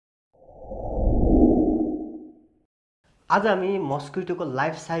आज हामी मस्किटोको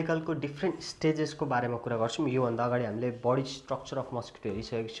life साइकलको different स्टेजेसको बारेमा कुरा गर्छौँ। योभन्दा अगाडि हामीले बडी स्ट्रक्चर अफ मस्किटो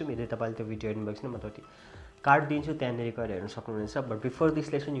हेरिसकेको छौँ। यदि तपाईँले त्यो भिडियो हेर्नुभएको छैन म त्यो कार्ड दिन्छु, त्यहाँनिर गएर हेर्न सक्नुहुनेछ। But before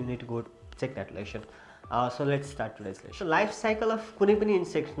this lesson you need to go check that lesson. So let's start today's lesson. Life cycle of कुनै पनि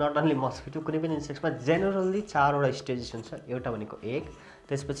इन्सेक्ट, नट ओन्ली मस्किटो, कुनै पनि इन्सेक्ट्समा जेनरली 4वटा स्टेजेस हुन्छ। एउटा भनेको एग,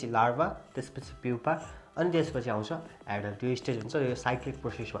 त्यसपछि लार्भा, त्यसपछि प्युपा, अनि त्यसपछि आउँछ एडल्ट। त्यो स्टेज हुन्छ। यो साइक्लिक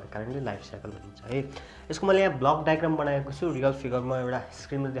प्रोसेस भएको कारणले लाइफ साइकल भनिन्छ है। यसको मैले यहाँ ब्लक डायग्राम बनाएको छु, रियल फिगरमा एउटा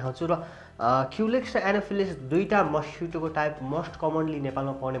स्क्रिनमा देखाउँछु। र क्युलेक्स र एनोफिलिस दुईटा मस्किटोको टाइप मोस्ट कमनली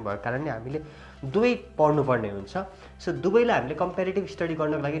नेपालमा पाउने भएको कारणले हामीले दुवै पढ्नुपर्ने हुन्छ। सो दुवैलाई हामीले कम्पेरिटिभ स्टडी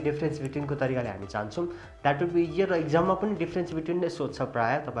गर्नको लागि डिफ्रेन्स बिट्विनको तरिकाले हामी जान्छौँ। That would be year. र इक्जाममा पनि डिफ्रेन्स बिट्विन नै सोध्छ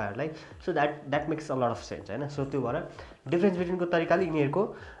प्रायः तपाईँहरूलाई। So that makes a lot of sense होइन। सो त्यो भएर डिफ्रेन्स बिट्विनको तरिकाले यिनीहरूको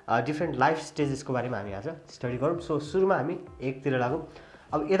डिफ्रेन्ट लाइफ स्टेजेसको बारेमा हामी आज स्टडी गरौँ। सो सुरुमा हामी एकतिर लागौँ।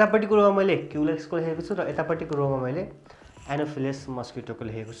 अब यतापट्टिको रोमा मैले क्युलेक्सको लेखेको छु र यतापट्टिको रोमा मैले एनोफिलिस मस्किटोको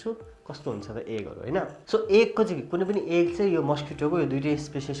लेखेको छु। कस्तो हुन्छ त एगहरू होइन। सो एगको चाहिँ कुनै पनि एग चाहिँ यो मस्किटोको यो दुईटै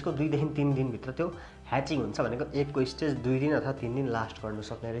स्पेसिसको 2 देखि 3 दिनभित्र त्यो ह्याचिङ हुन्छ भनेको एगको स्टेज 2 दिन अथवा 3 दिन लास्ट गर्नु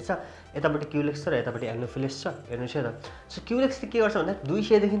सक्ने रहेछ। यतापट्टि क्युलेक्स छ र यतापट्टि एनोफिलिस छ। हेर्नुहोस् है त। सो क्युलेक्सले के गर्छ भन्दा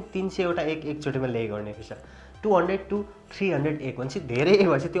 200 देखि 300 वटा एग एकचोटिमा ले गर्ने रहेछ। 200 to 300 एग भनेपछि धेरै एग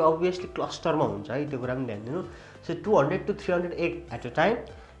भएपछि त्यो अभियसली क्लस्टरमा हुन्छ है। त्यो कुरा पनि ध्यान दिनु। So 200 to 300 egg at a time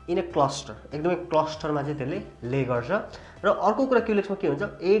in A cluster, एकदमै क्लस्टरमा चाहिँ त्यसले ले गर्छ। र अर्को कुरा क्युलेक्समा के हुन्छ,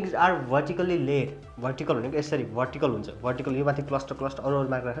 eggs are vertically led. Vertical भनेको यसरी भर्टिकल हुन्छ। भर्टिकल यो माथि क्लस्टर अरू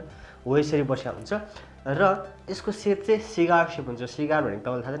मार्क राखेर हो यसरी बसेको हुन्छ। र यसको सेप चाहिँ सिगार सेप हुन्छ। सिगार भनेको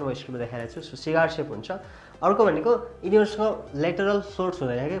तपाईँलाई थाहा छैन, म स्क्रिनमा देखाइरहेको छु। सो सिगार सेप हुन्छ। अर्को भनेको यिनीहरूसँग लेटरल फ्लोट्स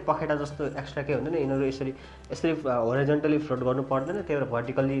हुँदैन कि पखेटा जस्तो एक्स्ट्रा केही हुँदैन। यिनीहरू यसरी होरिजोन्टली फ्लोट गर्नु पर्दैन। त्यही भएर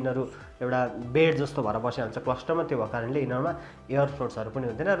भर्टिकल्ली यिनीहरू एउटा बेड जस्तो भएर बसेको हुन्छ क्लस्टरमा। त्यो भएको कारणले यिनीहरूमा एयर फ्लोट्सहरू पनि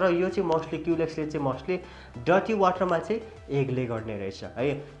हुँदैन। र यो चाहिँ मोस्टली क्युलेक्सले चाहिँ मोस्टली डर्टी वाटरमा चाहिँ एग ले गर्ने रहेछ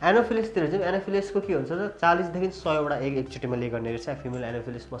है। एनोफिलिसतिर चाहिँ एनोफिलिसको के हुन्छ त 40 देखि 100 वटा एग एकचोटिमा ले गर्ने रहेछ। Female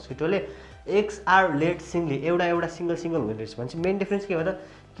Anopheles मस्किटोले eggs are laid singly, एउटा सिङ्गल हुने रहेछ। भनेपछि मेन डिफ्रेन्स के भन्दा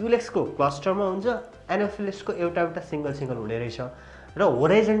क्युलेक्सको क्लस्टरमा हुन्छ, एनोफिलिसको एउटा सिङ्गल हुने रहेछ र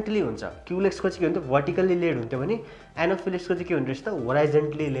होराइजन्टली हुन्छ। क्युलेक्सको चाहिँ के हुन्छ भर्टिकल्ली लेड हुन्थ्यो भने एनोफिलिसको चाहिँ के हुने रहेछ त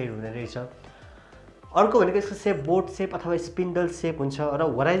होराइजन्टली लेड हुने रहेछ। अर्को भनेको यसको सेप बोट सेप अथवा स्पिन्डल सेप हुन्छ। र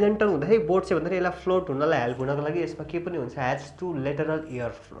होराइजन्टल हुँदाखेरि बोट सेप भन्दाखेरि यसलाई फ्लोट हुनलाई हेल्प हुनको लागि यसमा के पनि हुन्छ, ह्याज 2 लेटरल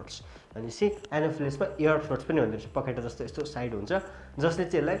एयर फ्लोट्स। भनेपछि एनोफिलिसमा एयर फ्लोट्स पनि हुँदो रहेछ। पखेटा जस्तो यस्तो साइड हुन्छ जसले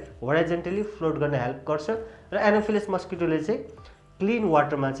चाहिँ यसलाई होराइजन्टली फ्लोट गर्न हेल्प गर्छ। र एनोफिलिस मस्किटोले चाहिँ क्लिन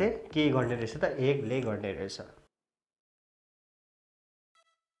वाटरमा चाहिँ के गर्ने रहेछ त एग ले गर्ने रहेछ।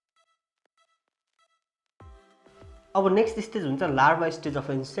 अब नेक्स्ट स्टेज हुन्छ larva stage of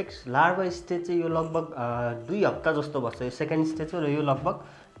insects. Larva stage चाहिँ यो लगभग 2 हप्ता जस्तो बस्छ। यो सेकेन्ड स्टेज हो र यो लगभग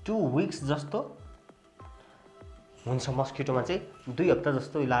 2 विक्स जस्तो हुन्छ। मस्किटोमा चाहिँ 2 हप्ता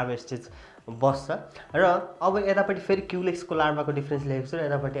जस्तो यो लार्भा स्टेज बस्छ। र अब यतापट्टि फेरि क्युलेक्सको लार्भाको डिफ्रेन्स लेखेको छु र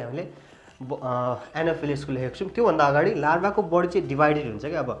यतापट्टि हामीले एनोफिलिसको लेखेको छौँ। त्योभन्दा अगाडि लार्भाको बडी चाहिँ डिभाइडेड हुन्छ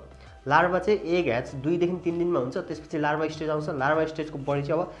कि। अब लार्भा चाहिँ एग ह्याच 2 देखि 3 दिनमा हुन्छ। त्यसपछि लार्भा स्टेज आउँछ। लार्भा स्टेजको बडी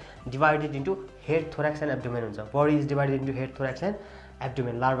चाहिँ अब divided into head, थोराक्स and abdomen हुन्छ। Body is divided into head, थोराक्स and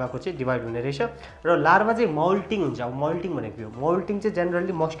abdomen. लार्भाको चाहिँ डिभाइड हुने रहेछ। र लार्भा चाहिँ मोल्टिङ हुन्छ। अब मोल्टिङ भनेको यो मोल्टिङ चाहिँ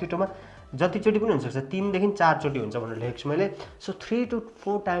जेनरली मस्किटोमा जतिचोटि पनि हुनसक्छ, 3 देखि 4 चोटि हुन्छ भनेर लेखेको छु मैले। सो 3 to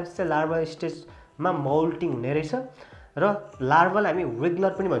 4 टाइम्स चाहिँ लार्भा स्टेजमा मोल्टिङ हुने रहेछ। र लार्भालाई हामी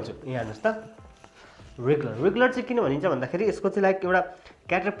रिगुलर पनि भन्छौँ। यहाँ हेर्नुहोस् त, रिगुलर चाहिँ किन भनिन्छ भन्दाखेरि यसको चाहिँ लाइक एउटा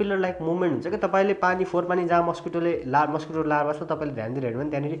क्याटरपिलर लाइक मुभमेन्ट हुन्छ कि। तपाईँले फोहोर पानी जहाँ मस्किटो लार्भा छ तपाईँले ध्यान दिएर हेर्नु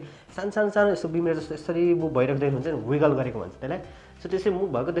भने त्यहाँनिर सानो यस्तो बिमिरा जस्तो यसरी मुभ भइरहेको देख्नुहुन्छ नि, विगल गरेको भन्छ त्यसलाई। सो त्यसरी मुभ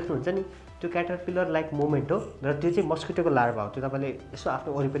भएको देख्नुहुन्छ नि, त्यो क्याटरपिलर लाइक मुभमेन्ट हो। र त्यो चाहिँ मस्किटोको लार्भा हो। त्यो तपाईँले यसो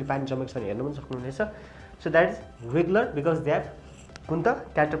आफ्नो वरिपरि पानी जमेको छ भने हेर्नु पनि सक्नुहुनेछ। So that is regular because they have कुन त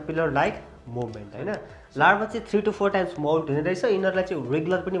क्याटरपिलर लाइक मुभमेन्ट होइन। लार्भा चाहिँ 3 to 4 टाइम्स मोल्ट हुने रहेछ। यिनीहरूलाई चाहिँ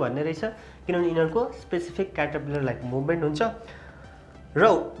रेगुलर पनि भन्ने रहेछ किनभने यिनीहरूको स्पेसिफिक क्याटरपिलर लाइक मुभमेन्ट हुन्छ। र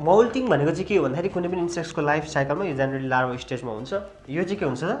मोल्टिङ भनेको चाहिँ के हो भन्दाखेरि कुनै पनि इन्सेक्ट्सको लाइफ साइकलमा यो जेनरली लार्भा स्टेजमा हुन्छ। यो चाहिँ के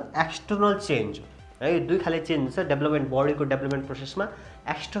हुन्छ त एक्सटर्नल चेन्ज है। 2 खाले चेन्ज हुन्छ डेभलपमेन्ट, बडीको डेभलपमेन्ट प्रोसेसमा।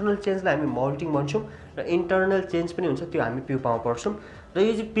 एक्सटर्नल चेन्जलाई हामी मोल्टिङ भन्छौँ र इन्टर्नल चेन्ज पनि हुन्छ, त्यो हामी प्युपामा पढ्छौँ। र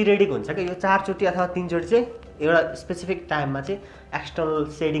यो चाहिँ पिरियडिक हुन्छ कि। यो 4 चोटि अथवा 3 चोटि चाहिँ एउटा स्पेसिफिक टाइममा चाहिँ एक्सटर्नल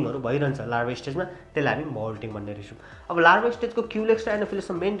सेडिङहरू भइरहन्छ लार्भा स्टेजमा। त्यसलाई हामी मोल्टिङ भन्ने रहेछौँ। अब लार्भा स्टेजको क्युलेक्स र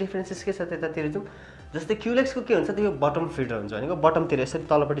एनोफिलिसमा मेन डिफ्रेन्सेस के छ त्यतातिर जाउँ। जस्तै क्युलेक्सको के हुन्छ त यो बटम फिडर हुन्छ भनेको बटमतिर यसरी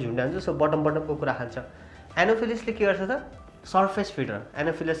तलपट्टि झुन्ड्या हुन्छ। सो बटमको कुरा खान्छ। एनोफिलिसले के गर्छ त सर्फेस फिडर।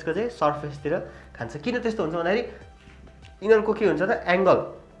 एनोफिलिसको चाहिँ सर्फेसतिर खान्छ। किन त्यस्तो हुन्छ भन्दाखेरि यिनीहरूको के हुन्छ त एङ्गल,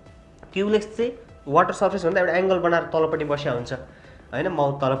 क्युलेक्स चाहिँ वाटर सर्फेस भन्दा एउटा एङ्गल बनाएर तलपट्टि बस्या हुन्छ होइन,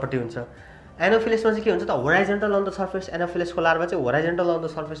 माउथ तलपट्टि हुन्छ। एनोफिलिसमा चाहिँ के हुन्छ त होराइजन्टल अन द सर्फेस एनोफिलिसको लार्भा चाहिँ होराइजन्टल अन द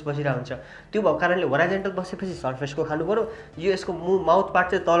सर्फेस बसिरहेको हुन्छ त्यो भएको कारणले होराइजन्टल बसेपछि सर्फेसको खानु पर्यो यो यसको माउथ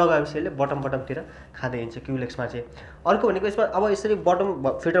पार्ट चाहिँ तल गएपछि यसले बटमतिर खाँदै हिँड्छ क्युलेक्समा चाहिँ अर्को भनेको यसमा अब यसरी बटम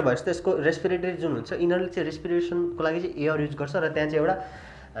फिल्टर भएपछि त यसको रेस्पिरेटरी जुन हुन्छ यिनीहरूले चाहिँ रेस्पिरेसनको लागि चाहिँ एयर युज गर्छ र त्यहाँ चाहिँ एउटा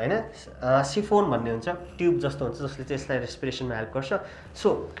हैन सिफोन भन्ने हुन्छ ट्युब जस्तो हुन्छ जसले चाहिँ यसलाई रेस्पिरेसनमा हेल्प गर्छ सो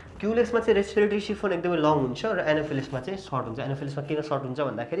क्युलेक्समा चाहिँ रेस्पिरेटरी सिफोन एकदमै लङ हुन्छ र एनोफिलिसमा चाहिँ सर्ट हुन्छ एनोफिलिसमा किन सर्ट हुन्छ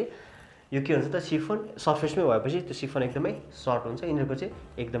भन्दाखेरि यो के हुन्छ त सिफोन सर्फेसमै भएपछि त्यो सिफोन एकदमै सर्ट हुन्छ यिनीहरूको चाहिँ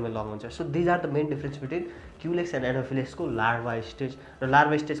एकदमै लङ हुन्छ so these are the main difference between Culex and एनोफिलिसको larva stage र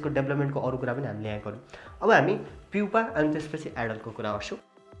लार्भा स्टेजको डेभलपमेन्टको अरू कुरा पनि हामीले यहाँ गऱ्यौँ अब हामी प्युपा अनि त्यसपछि एडल्टको कुरा गर्छौँ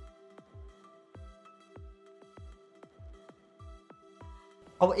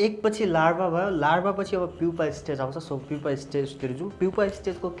अब एकपछि लार्भा भयो लार्भापछि अब प्युपा स्टेज आउँछ सो प्युपा स्टेजतिर जाउँ प्युपा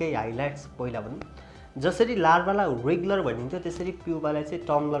स्टेजको केही हाइलाइट्स पहिला भनौँ जसरी लार्भालाई रेगुलर भनिन्छ त्यसरी प्युपालाई चाहिँ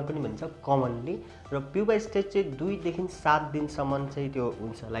टम्लर पनि भनिन्छ कमनली र प्युपा स्टेज चाहिँ 2 देखि 7 दिनसम्म चाहिँ त्यो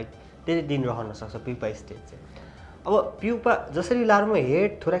हुन्छ लाइक त्यति दिन रहन सक्छ प्युपा स्टेज चाहिँ अब प्युपा जसरी लार्भामा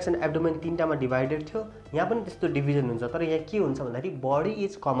head thorax and abdomen 3टामा divided थियो यहाँ पनि त्यस्तो डिभिजन हुन्छ तर यहाँ के हुन्छ भन्दाखेरि body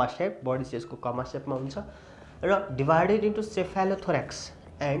is comma shape body चाहिँ यसको कमा सेपमा हुन्छ र डिभाइडेड इन्टु सेफालोथोरेक्स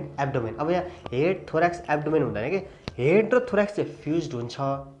एन्ड एब्डोमेन अब यहाँ हेड थोरेक्स एब्डोमेन हुँदैन कि हेड र थोरेक्स चाहिँ फ्युज्ड हुन्छ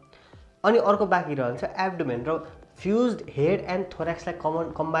अनि अर्को बाँकी रहन्छ एब्डोमेन र फ्युज्ड हेड एन्ड थोरेक्सलाई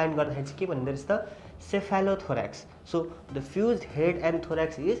कम्बाइन गर्दाखेरि चाहिँ के भनिँदो रहेछ त सेफालोथोरेक्स so the फ्युज्ड head and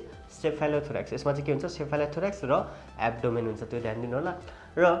thorax is सेफालोथोरेक्स यसमा चाहिँ के हुन्छ सेफालोथोरेक्स र एब्डोमेन हुन्छ त्यो ध्यान दिनु होला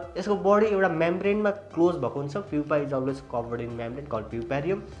र यसको बडी एउटा मेम्ब्रेनमा क्लोज भएको हुन्छ pupa is always covered in membrane called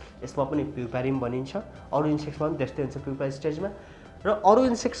प्युपेरियम यसमा पनि प्युपेरियम भनिन्छ अरू इन्सेक्ट्समा पनि त्यस्तै हुन्छ प्युपा स्टेजमा र अरू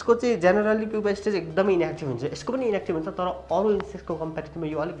इन्सेक्ट्सको चाहिँ जेनरली प्युपा स्टेज एकदमै इनएक्टिभ हुन्छ यसको पनि इनएक्टिभ हुन्छ तर अरू इन्सेक्ट्सको कम्पेरिटिभमा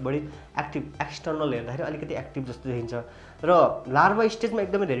यो अलिक बढी एक्टिभ एक्सटर्नल हेर्दाखेरि अलिकति एक्टिभ जस्तो देखिन्छ र लार्भा स्टेजमा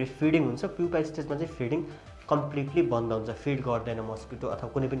एकदमै धेरै फिडिङ हुन्छ प्युपा स्टेजमा चाहिँ फिडिङ कम्प्लिटली बन्द हुन्छ फिड गर्दैन मस्किटो अथवा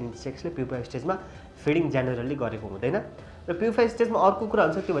कुनै पनि इन्सेक्ट्सले प्युपा स्टेजमा फिडिङ जेनरली गरेको हुँदैन र प्युपा स्टेजमा अर्को कुरा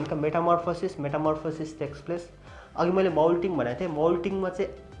हुन्छ त्यो भनेको मेटामर्फोसिस टेक्स प्लेस अघि मैले मोल्टिङ भनेको थिएँ मोल्टिङमा चाहिँ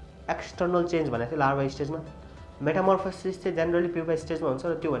एक्सटर्नल चेन्ज भनेको थिएँ लार्भा स्टेजमा मेटामर्फोसिस चाहिँ जेनरली प्युपा स्टेजमा हुन्छ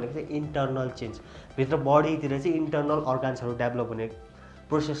र त्यो भनेको चाहिँ इन्टर्नल चेन्ज भित्र बडीतिर चाहिँ इन्टर्नल अर्गान्सहरू डेभलप हुने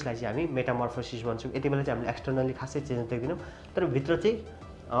प्रोसेसलाई चाहिँ हामी मेटामर्फोसिस भन्छौँ यति बेला चाहिँ हामीले एक्सटर्नली खासै चेन्ज देख्दैनौँ तर भित्र चाहिँ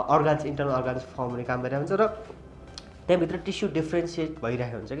अर्गान्स इन्टर्नल अर्गान्स फर्म हुने काम भइरहेको हुन्छ र त्यहाँभित्र टिस्यु डिफ्रेन्सिएट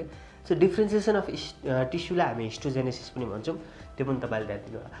भइरहेको हुन्छ कि सो डिफ्रेन्सिएसन अफ टिस्युलाई हामी हिस्टोजेनेसिस पनि भन्छौँ त्यो पनि तपाईँले ध्यान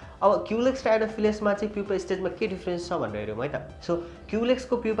दिनु होला अब क्युलेक्स र एनोफिलिसमा चाहिँ प्युपा स्टेजमा के डिफ्रेन्स छ भनेर हेऱ्यौँ है त सो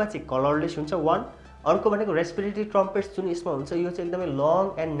क्युलेक्सको प्युपा चाहिँ कलरलेस हुन्छ 1 अर्को भनेको रेस्पिरेटरी ट्रम्पेट्स जुन यसमा हुन्छ यो चाहिँ एकदमै लङ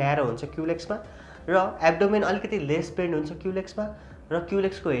एन्ड न्यारो हुन्छ क्युलेक्समा र एब्डोमेन अलिकति लेस बेन्ड हुन्छ क्युलेक्समा र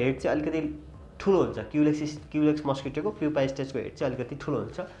क्युलेक्सको हेड चाहिँ अलिकति ठुलो हुन्छ क्युलेक्स मस्किटोको प्युपा स्टेजको हेड चाहिँ अलिकति ठुलो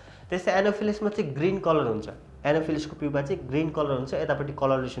हुन्छ त्यस्तै एनोफिलिसमा चाहिँ ग्रीन कलर हुन्छ एनोफिलिसको प्युपा चाहिँ ग्रीन कलर हुन्छ यतापट्टि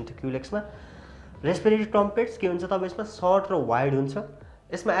कलरलेस हुन्छ क्युलेक्समा रेस्पिरेटरी ट्रम्पेट्स के हुन्छ तपाईँ यसमा सर्ट र वाइड हुन्छ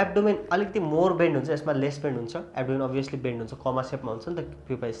यसमा एब्डोमेन अलिकति मोर बेन्ड हुन्छ यसमा लेस बेन्ड हुन्छ एब्डोमेन अभियसली बेन्ड हुन्छ कमा सेपमा हुन्छ नि त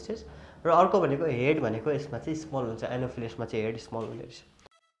प्युपा स्टेज र अर्को भनेको हेड भनेको यसमा चाहिँ स्मल हुन्छ एनोफिलिसमा चाहिँ हेड स्मल हुने रहेछ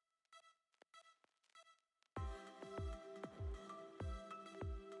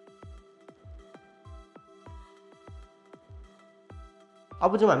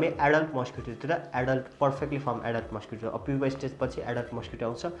अब जाउँ हामी adult मस्किटोतिर adult perfectly form adult mosquito अब प्युपा स्टेज पछि एडल्ट मस्किटो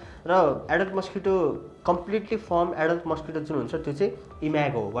आउँछ र adult mosquito completely form adult mosquito जुन हुन्छ त्यो चाहिँ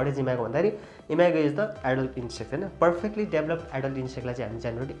इम्यागो हो वाट इज इम्यागो भन्दाखेरि इम्यागो इज द एडल्ट इन्सेक्ट होइन पर्फेक्टली डेभलप एडल्ट इन्सेक्टलाई चाहिँ हामी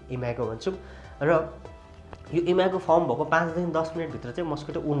जेनरली इम्यागो भन्छौँ र यो इम्यागो फर्म भएको 5 देखि 10 मिनटभित्र चाहिँ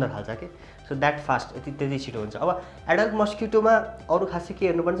मस्किटो उड्न थाल्छ कि सो द्याट फास्ट त्यति छिटो हुन्छ अब एडल्ट मस्किटोमा अरू खासै के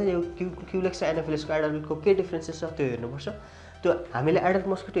हेर्नुपर्छ यो क्युलेक्स र एनोफिलिसको एडल्टको के डिफ्रेन्सेस छ त्यो हेर्नुपर्छ त्यो हामीले एडल्ट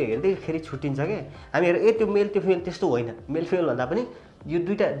मस्किटो हेर्दैखेरि छुट्टिन्छ कि हामी हेर त्यो मेल त्यो फिमेल त्यस्तो होइन मेल फिमेल भन्दा पनि यो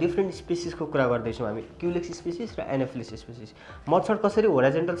दुईटा डिफ्रेन्ट स्पेसिसको कुरा गर्दैछौँ हामी क्युलेक्स स्पेसिस र एनोफिलिस स्पेसिस मच्छर कसरी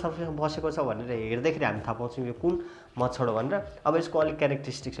होराइजन्टल सर्फेसमा बसेको छ भनेर हेर्दाखेरि हामी थाहा पाउँछौँ यो कुन मच्छर हो भनेर अब यसको अलिक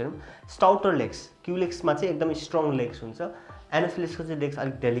क्यारेक्टरिस्टिक्स हेरौँ स्टाउटर लेग्स क्युलेक्समा चाहिँ एकदमै स्ट्रङ लेग्स हुन्छ एनोफिलिसको चाहिँ लेग्स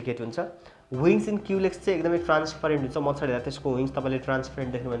अलिक डेलिकेट हुन्छ विङ्स इन क्युलेक्स चाहिँ एकदमै ट्रान्सपरेन्ट हुन्छ मच्छर हेर्दा त्यसको विङ्स तपाईँले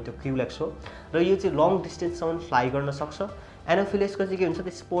ट्रान्सपरेन्ट देख्नु भने त्यो क्युलेक्स हो र यो चाहिँ लङ डिस्टेन्ससम्म फ्लाइ गर्न सक्छ एनोफिलिसको चाहिँ के हुन्छ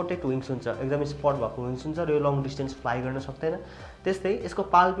त्यो स्पोटेड विङ्स हुन्छ एकदमै स्पट भएको विङ्स हुन्छ र यो लङ डिस्टेन्स फ्लाइ गर्न सक्दैन त्यस्तै यसको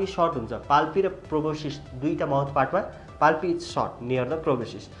पाल्पी सर्ट हुन्छ पाल्पी र प्रोबोसिस दुईटा mouth पार्टमा पाल्पी is short near the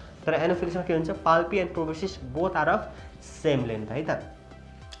proboscis तर एनोफिलिसमा के हुन्छ पाल्पी and proboscis both are of same length है त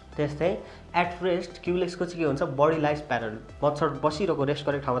त्यस्तै एट रेस्ट क्युलेक्सको चाहिँ के हुन्छ बडी लाइज प्यारल मच्छर बसिरहेको रेस्ट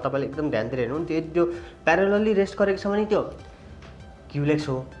गरेको ठाउँमा तपाईँले एकदम ध्यान दिएर हेर्नु त्यो प्यारलली रेस्ट गरेको छ भने त्यो क्युलेक्स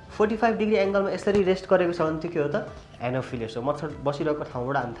हो 45 डिग्री एङ्गलमा यसरी रेस्ट गरेको छ भने त्यो के हो त एनोफिलिस हो। मच्छर बसिरहेको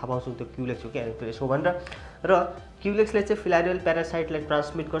ठाउँबाट हामी थाहा पाउँछौँ त्यो क्युलेक्स हो कि एनोफिलिस हो भनेर। र क्युलेक्सले चाहिँ फिलारियल प्यारासाइटलाई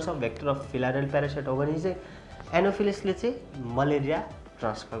ट्रान्समिट गर्छ, भेक्टर अफ फिलारियल प्यारासाइट हो भने चाहिँ एनोफिलिसले चाहिँ मलेरिया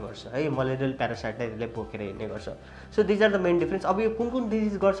ट्रान्सफर गर्छ है, मलेरियल प्यारासाइटलाई यसले बोकेर हिँड्ने गर्छ। So these are the main difference. अब यो कुन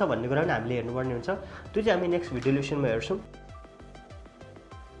डिजिज गर्छ भन्ने कुरा पनि हामीले हेर्नुपर्ने हुन्छ, त्यो चाहिँ हामी नेक्स्ट भिडियोलेसनमा हेर्छौँ।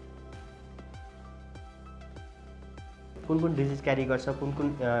 कुन डिजिज क्यारी गर्छ,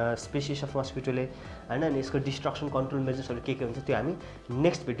 कुन स्पेसिस अफ मस्किटोले हैन, अनि यसको डिस्ट्रक्सन कन्ट्रोल मेजर्सहरू के हुन्छ त्यो हामी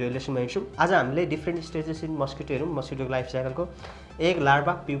नेक्स्ट भिडियोलेसनमा हेर्छौँ। आज हामीले डिफ्रेन्ट स्टेजेस इन मस्किटो हेरौँ, मस्किटोको life साइकलको egg,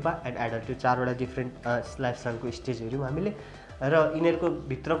 larva, pupa and adult, त्यो 4वटा डिफ्रेन्ट लाइफ साइकलको स्टेज हेऱ्यौँ हामीले। र यिनीहरूको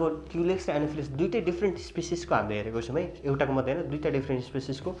भित्रको क्युलेक्स र एनोफिलिस दुईटै डिफ्रेन्ट स्पेसिसको हामीले हेरेको छौँ है, एउटाको मात्रै होइन, दुईटा डिफ्रेन्ट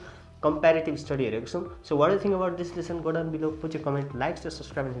स्पेसिसको कम्पेरिटिभ स्टडी हेरेको छौँ। So what do you think about this lesson? Go down below, put your comment, like,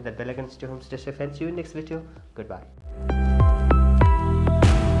 subscribe and hit that bell icon, stay home, stay safe and C you in next video. Good by.